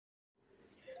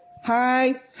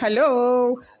Hi,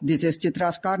 hello. This is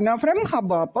Chitra's Corner from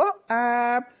Hubhopper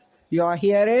app. You are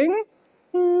hearing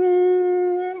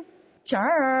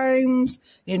chimes.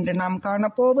 இன்று நாம்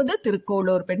காணப்போவது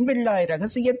திருக்கோளூர் பெண் பிள்ளாய்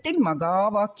ரகசியத்தின் மகா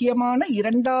வாக்கியமான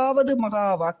இரண்டாவது மகா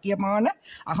வாக்கியமான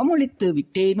அகமொழித்து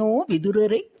விட்டேனோ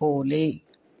விதுரரை போலே.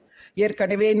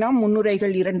 ஏற்கனவே நாம்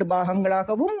முன்னுரைகள் 2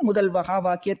 பாகங்களாகவும் முதல் மகா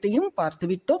வாக்கியத்தையும்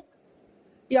பார்த்துவிட்டோம்.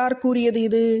 யார் கூறியது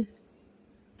இது?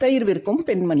 தயிர் விற்கும்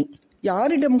பெண்மணி.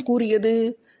 யாரிடம் கூறியது?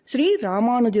 ஸ்ரீ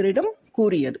ராமானுஜரிடம்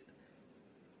கூறியது.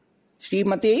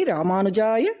 ஸ்ரீமதே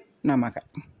ராமானுஜாய நமக.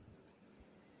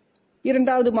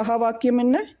 இரண்டாவது மகா வாக்கியம்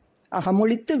என்ன?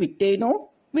 அகமொழித்து விட்டேனோ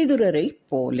விதுரரை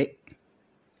போலே.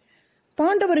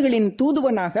 பாண்டவர்களின்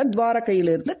தூதுவனாக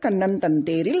துவாரகையிலிருந்து கண்ணன் தன்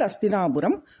தேரில்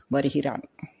அஸ்தினாபுரம் வருகிறான்.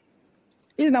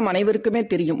 இது நம் அனைவருக்குமே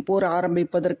தெரியும். போர்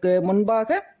ஆரம்பிப்பதற்கு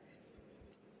முன்பாக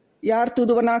யார்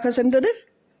தூதுவனாக சென்றது?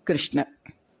 கிருஷ்ணர்.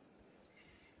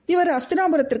 இவர்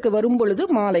அஸ்தினாபுரத்திற்கு வரும் பொழுது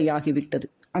மாலையாகிவிட்டது,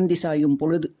 அந்தி சாயும்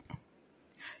பொழுது.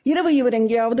 இரவு இவர்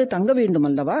எங்கேயாவது தங்க வேண்டும்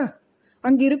அல்லவா?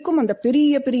 அங்கிருக்கும் அந்த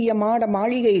பெரிய பெரிய மாட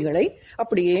மாளிகைகளை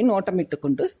அப்படியே நோட்டமிட்டுக்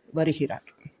கொண்டு வருகிறார்.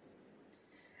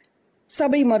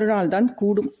 சபை மறுநாள் தான்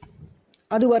கூடும்.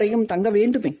 அதுவரையும் தங்க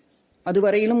வேண்டுமே,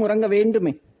 அதுவரையிலும் உறங்க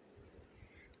வேண்டுமே.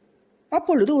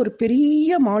 அப்பொழுது ஒரு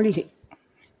பெரிய மாளிகை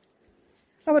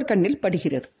அவர் கண்ணில்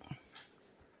படுகிறது.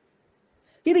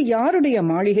 இது யாருடைய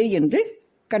மாளிகை என்று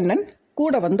கண்ணன்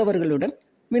கூட வந்தவர்களுடன்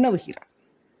வினவுகிறார்.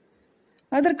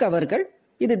 அதற்கு அவர்கள்,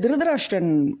 இது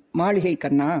திருதராஷ்டிரன் மாளிகை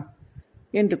கண்ணா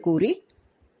என்று கூறி,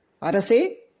 அரசே,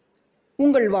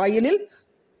 உங்கள் வாயிலில்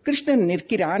கிருஷ்ணன்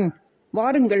நிற்கிறான்,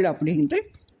 வாருங்கள் அப்படின்னு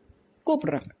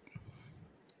கூப்பிடுறாங்க.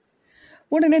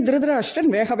 உடனே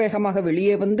திருதராஷ்டிரன் வேக வேகமாக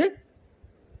வெளியே வந்து,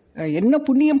 என்ன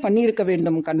புண்ணியம் பண்ணியிருக்க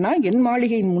வேண்டும் கண்ணா, என்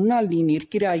மாளிகையின் முன்னால் நீ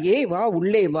நிற்கிறாயே, வா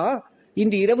உள்ளே வா,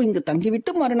 இன்று இரவு இங்கு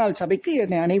தங்கிவிட்டு மறுநாள் சபைக்கு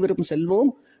என்னை அனைவரும் செல்வோம்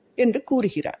என்று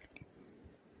கூறுகிறார்.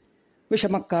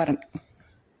 விஷமக்காரன்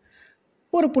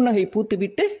ஒரு புன்னகை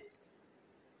பூத்துவிட்டு,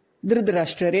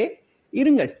 திருதராஷ்டிரரே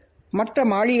இருங்கள், மற்ற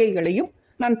மாளிகைகளையும்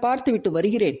நான் பார்த்துவிட்டு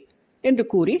வருகிறேன் என்று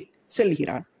கூறி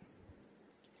செல்கிறான்.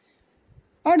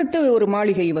 அடுத்த ஒரு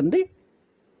மாளிகை வந்து,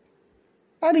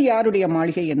 அது யாருடைய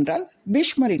மாளிகை என்றால்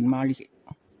பீஷ்மரின் மாளிகை.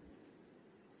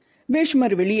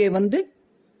 பீஷ்மர் வெளியே வந்து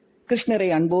கிருஷ்ணரை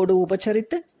அன்போடு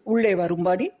உபசரித்து உள்ளே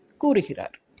வரும்படி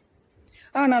கூறுகிறார்.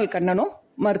 ஆனால் கண்ணனோ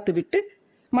மறுத்துவிட்டு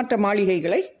மற்ற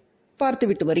மாளிகைகளை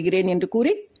பார்த்துவிட்டு வருகிறேன் என்று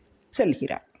கூறி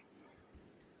செல்கிறார்.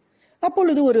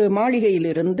 அப்பொழுது ஒரு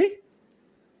மாளிகையிலிருந்து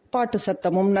பாட்டு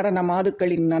சத்தமும் நடன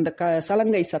மாதுக்களின் அந்த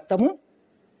சலங்கை சத்தமும்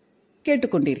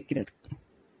கேட்டுக்கொண்டிருக்கிறது.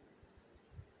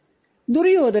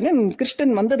 துரியோதனன்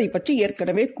கிருஷ்ணன் வந்ததை பற்றி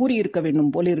ஏற்கனவே கூறியிருக்க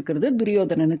வேண்டும் போல இருக்கிறது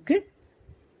துரியோதனனுக்கு.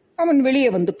 அவன் வெளியே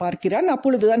வந்து பார்க்கிறான்.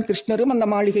 அப்பொழுதுதான் கிருஷ்ணரும் அந்த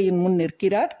மாளிகையின் முன்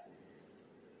நிற்கிறார்.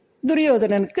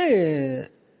 துரியோதனனுக்கு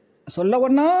சொல்ல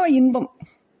ஒண்ணா இன்பம்.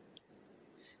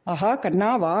 ஆஹா கண்ணா,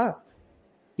 வா,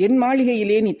 என்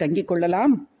மாளிகையிலே நீ தங்கிக்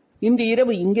கொள்ளலாம், இன்று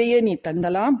இரவு இங்கேயே நீ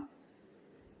தங்கலாம்,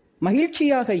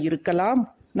 மகிழ்ச்சியாக இருக்கலாம்,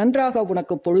 நன்றாக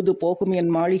உனக்கு பொழுது போகும்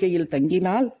என் மாளிகையில்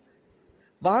தங்கினால்,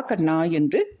 வா கண்ணா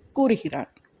என்று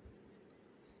கூறுகிறான்.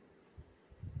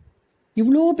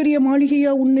 இவ்வளோ பெரிய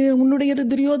மாளிகையா உன்னுடையது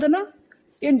துரியோதனா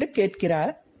என்று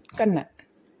கேட்கிறார் கண்ணன்.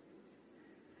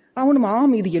 அவனும்,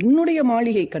 ஆம், இது என்னுடைய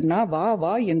மாளிகை கண்ணா, வா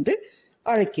வா என்று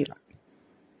அழைக்கிறான்.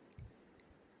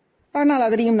 ஆனால்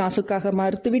அதனையும் நாசுக்காக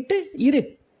மறுத்துவிட்டு, இரு,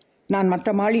 நான்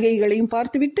மற்ற மாளிகைகளையும்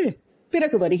பார்த்துவிட்டு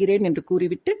பிறகு வருகிறேன் என்று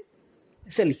கூறிவிட்டு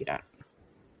செல்கிறார்.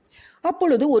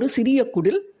 அப்பொழுது ஒரு சிறிய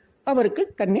குடில் அவருக்கு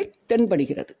கண்ணில்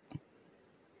தென்படுகிறது.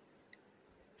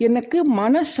 எனக்கு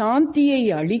மனசாந்தியை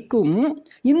அளிக்கும்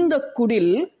இந்த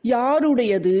குடில்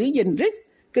யாருடையது என்று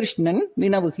கிருஷ்ணன்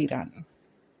வினவுகிறான்.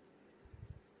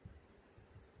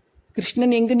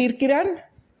 கிருஷ்ணன் எங்கு நிற்கிறான்?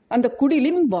 அந்த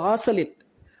குடிலின் வாசலில்.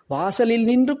 வாசலில்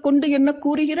நின்று கொண்டு என்ன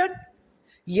கூறுகிறான்?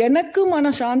 எனக்கு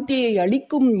மனசாந்தியை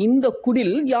அளிக்கும் இந்த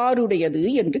குடில் யாருடையது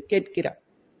என்று கேட்கிறான்.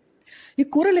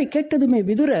 இக்குரலை கேட்டதுமே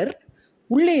விதுரர்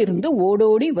உள்ளே இருந்து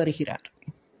ஓடோடி வருகிறார்.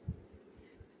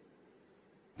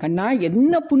 கண்ணா,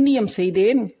 என்ன புண்ணியம்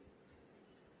செய்தேன்,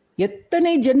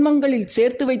 எத்தனை ஜென்மங்களில்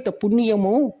சேர்த்து வைத்த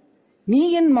புண்ணியமோ, நீ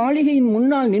என் மாளிகையின்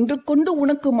முன்னால் நின்று கொண்டு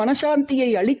உனக்கு மனசாந்தியை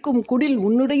அளிக்கும் குடில்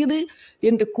உன்னுடையது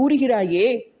என்று கூறுகிறாயே,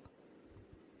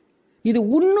 இது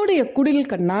உன்னுடைய குடில்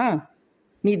கண்ணா,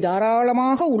 நீ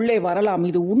தாராளமாக உள்ளே வரலாம்,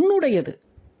 இது உன்னுடையது,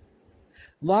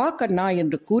 வா கண்ணா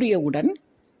என்று கூறியவுடன்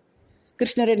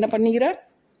கிருஷ்ணர் என்ன பண்ணுகிறார்?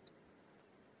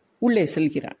 உள்ளே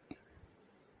செல்கிறார்.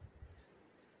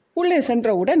 உள்ளே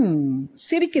சென்றவுடன்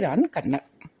சிரிக்கிறான் கண்ணன்.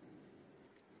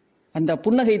 அந்த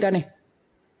புன்னகை தானே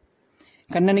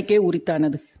கண்ணனுக்கே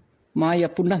உரித்தானது, மாய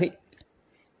புன்னகை.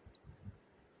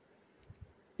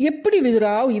 எப்படி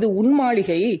விதுரா, இது உன்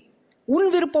மாளிகை, உன்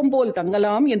விருப்பம் போல்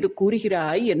தங்கலாம் என்று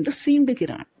கூறுகிறாய் என்று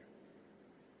சீண்டுகிறான்.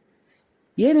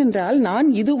 ஏனென்றால் நான்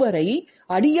இதுவரை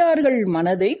அடியார்கள்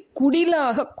மனதை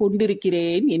குடிலாக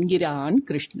கொண்டிருக்கிறேன் என்கிறான்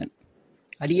கிருஷ்ணன்.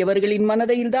 அடியவர்களின்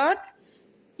மனதையில்தான்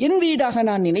என் வீடாக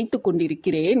நான் நினைத்துக்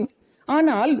கொண்டிருக்கிறேன்.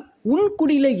 ஆனால் உன்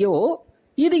குடிலையோ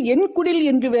இது என் குடில்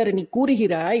என்று வேற நீ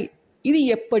கூறுகிறாய், இது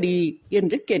எப்படி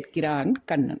என்று கேட்கிறான்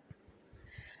கண்ணன்.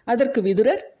 அதற்கு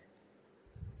விதுரர்,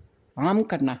 ஆம்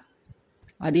கண்ணா,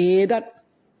 அதேதான்,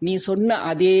 நீ சொன்ன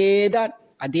அதேதான்,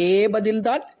 அதே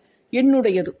பதில்தான்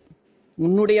என்னுடையது.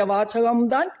 உன்னுடைய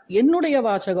வாசகம்தான் என்னுடைய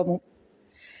வாசகமும்.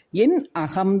 என்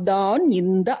அகம்தான்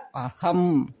இந்த அகம்.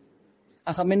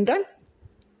 அகம் என்றால்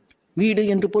வீடு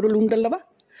என்று பொருள் உண்டல்லவா?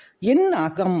 என்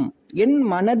அகம், என்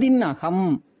மனதின் அகம்,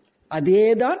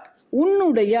 அதேதான்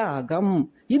உன்னுடைய அகம்.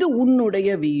 இது உன்னுடைய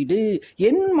வீடு.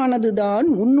 என் மனதுதான்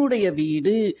உன்னுடைய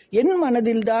வீடு. என்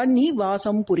மனதில்தான் நீ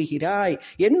வாசம் புரிகிறாய்.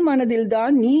 என்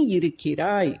மனதில்தான் நீ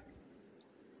இருக்கிறாய்.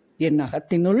 என்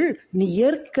அகத்தினுள் நீ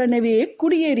ஏற்கனவே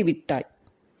குடியேறிவிட்டாய்.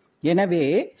 எனவே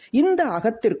இந்த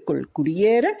அகத்திற்குள்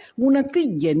குடியேற உனக்கு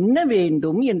என்ன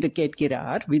வேண்டும் என்று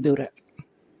கேட்கிறார் விதுரர்.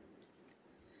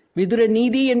 விதுர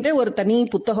நீதி என்ற ஒரு தனி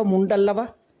புத்தகம் உண்டல்லவா?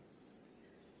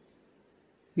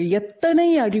 எத்தனை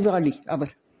அறிவாளி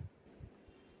அவர்!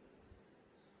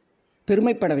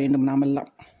 பெருமைப்பட வேண்டும் நாமெல்லாம்.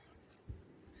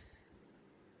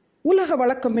 உலக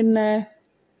வழக்கம் என்ன?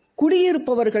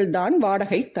 குடியிருப்பவர்கள் தான்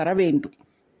வாடகை தர வேண்டும்.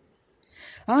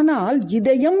 ஆனால்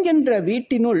இதயம் என்ற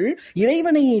வீட்டினுள்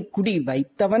இறைவனை குடி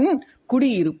வைத்தவன்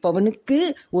குடியிருப்பவனுக்கு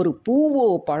ஒரு பூவோ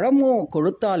பழமோ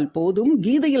கொடுத்தால் போதும்.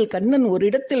 கீதையில் கண்ணன் ஒரு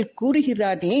இடத்தில்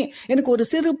கூறுகிறானே, எனக்கு ஒரு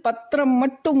சிறு பத்திரம்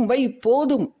மட்டும் வை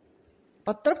போதும்.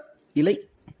 பத்திரம் இலை,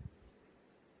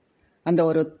 அந்த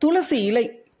ஒரு துளசி இலை,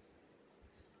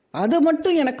 அது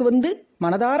மட்டும் எனக்கு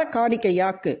மனதார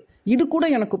காணிக்கையாக்கு, இது கூட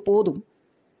எனக்கு போதும்.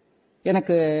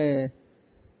 எனக்கு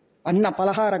அன்ன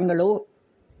பலகாரங்களோ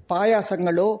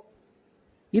பாயாசங்களோ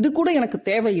இது கூட எனக்கு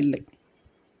தேவையில்லை.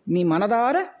 நீ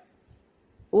மனதார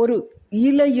ஒரு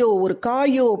இலையோ ஒரு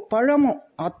காயோ பழமோ,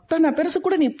 அத்தனை பெருசு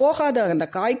கூட நீ போகாத, அந்த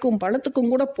காய்க்கும்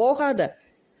பழத்துக்கும் கூட போகாத,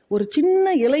 ஒரு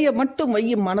சின்ன இலைய மட்டும் வை,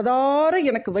 மனதார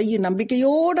எனக்கு வை,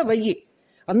 நம்பிக்கையோட வை,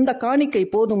 அந்த காணிக்கை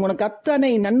போதும், உனக்கு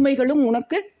அத்தனை நன்மைகளும்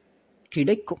உனக்கு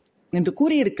கிடைக்கும் என்று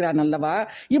கூறியிருக்கிறான் அல்லவா?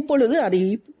 இப்பொழுது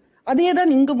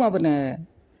அதேதான் இங்கும் அவன்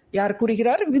யார்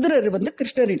கூறுகிறார்? விதுரர்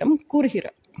கிருஷ்ணரிடம்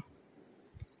கூறுகிறார்.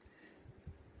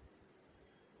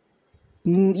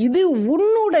 இது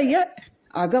உன்னுடைய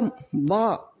அகம், வா,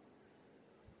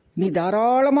 நீ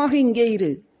தாராளமாக இங்கே இரு.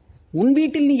 உன்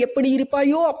வீட்டில் நீ எப்படி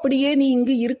இருப்பாயோ அப்படியே நீ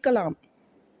இங்கு இருக்கலாம்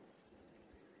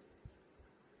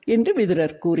என்று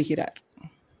விதுரர் கூறுகிறார்.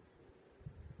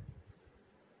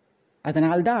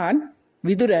 அதனால்தான்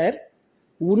விதுரர்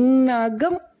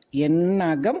உன்னகம்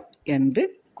என்னகம் என்று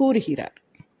கூறுகிறார்.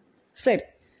 சரி,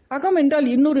 அகம் என்றால்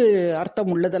இன்னொரு அர்த்தம்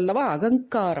உள்ளதல்லவா?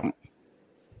 அகங்காரம்.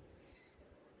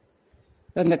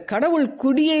 அங்க கடவுள்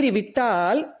குடியேறி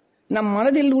விட்டால் நம்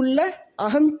மனதில் உள்ள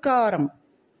அகங்காரம்,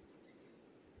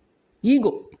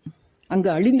 ஈகோ அங்கு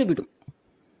அழிந்துவிடும்.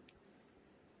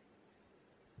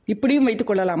 இப்படியும் வைத்துக்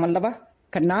கொள்ளலாம் அல்லவா?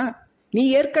 கண்ணா, நீ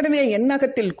ஏற்கனவே என்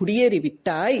அகத்தில் குடியேறி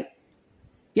விட்டாய்,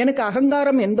 எனக்கு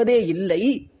அகங்காரம் என்பதே இல்லை.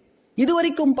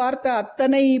 இதுவரைக்கும் பார்த்த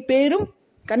அத்தனை பேரும்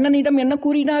கண்ணனிடம் என்ன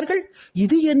கூறினார்கள்?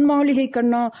 இது என் மாளிகை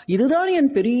கண்ணா, இதுதான் என்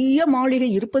பெரிய மாளிகை,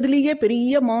 இருப்பதிலேயே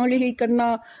பெரிய மாளிகை கண்ணா.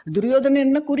 துரியோதனன்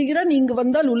என்ன கூறுகிறான்? நீங்க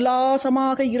வந்தால்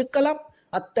உல்லாசமாக இருக்கலாம்,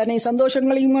 அத்தனை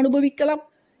சந்தோஷங்களையும் அனுபவிக்கலாம்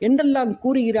என்றெல்லாம்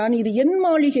கூறுகிறான். இது என்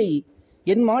மாளிகை,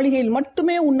 என் மாளிகையில்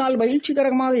மட்டுமே உன்னால்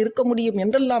மகிழ்ச்சிகரமாக இருக்க முடியும்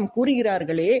என்றெல்லாம்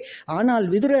கூறுகிறார்களே. ஆனால்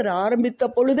விதுரர்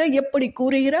ஆரம்பித்த பொழுதே எப்படி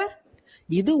கூறுகிறார்?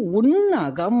 இது உன்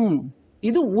அகம்,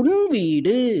 இது உன்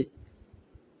வீடு,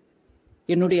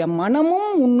 என்னுடைய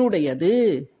மனமும் உன்னுடையது,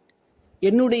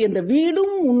 என்னுடைய இந்த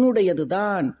வீடும்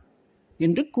உன்னுடையதுதான்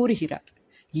என்று கூறுகிறார்.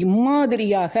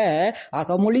 இம்மாதிரியாக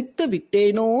அகமொழித்து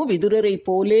விட்டேனோ விதுரரை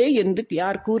போலே என்று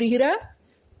யார் கூறுகிறார்?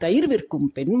 தயிர் விற்கும்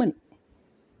பெண்மணி.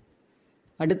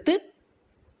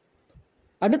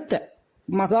 அடுத்த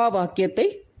மகா வாக்கியத்தை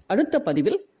அடுத்த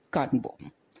பதிவில் காண்போம்.